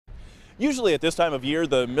Usually at this time of year,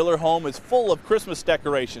 the Miller home is full of Christmas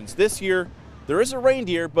decorations. This year, there is a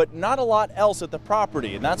reindeer, but not a lot else at the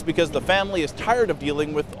property, and that's because the family is tired of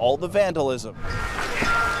dealing with all the vandalism.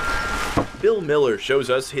 Bill Miller shows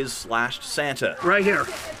us his slashed Santa. Right here.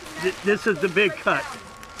 This is the big cut.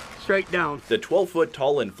 Straight down. The 12-foot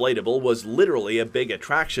tall inflatable was literally a big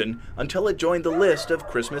attraction until it joined the list of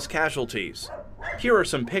Christmas casualties. Here are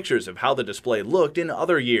some pictures of how the display looked in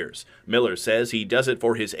other years. Miller says he does it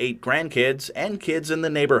for his 8 grandkids and kids in the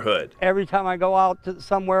neighborhood. Every time I go out to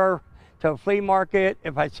somewhere, to a flea market,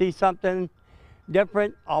 if I see something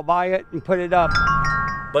different, I'll buy it and put it up.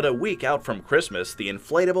 But a week out from Christmas, the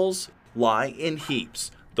inflatables lie in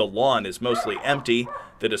heaps. The lawn is mostly empty.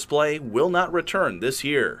 The display will not return this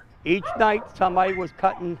year. Each night, somebody was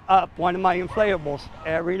cutting up one of my inflatables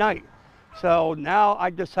every night. So now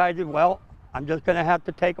I decided, well, I'm just going to have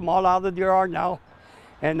to take them all out of the yard now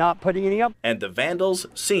and not putting any up. And the vandals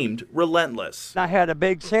seemed relentless. I had a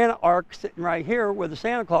big Santa ark sitting right here with a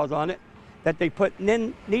Santa Claus on it that they put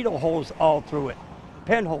needle holes all through it,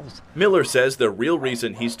 pinholes. Miller says the real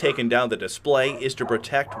reason he's taken down the display is to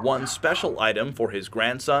protect one special item for his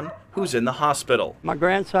grandson who's in the hospital. My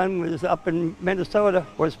grandson was up in Minnesota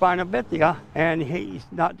with spina bifida, and he's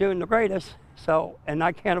not doing the greatest, and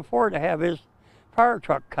I can't afford to have his fire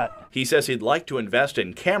truck cut. He says he'd like to invest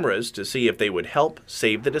in cameras to see if they would help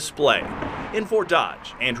save the display. In Fort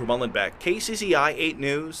Dodge, Andrew Mullenbeck, KCCI 8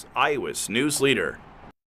 News, Iowa's news leader.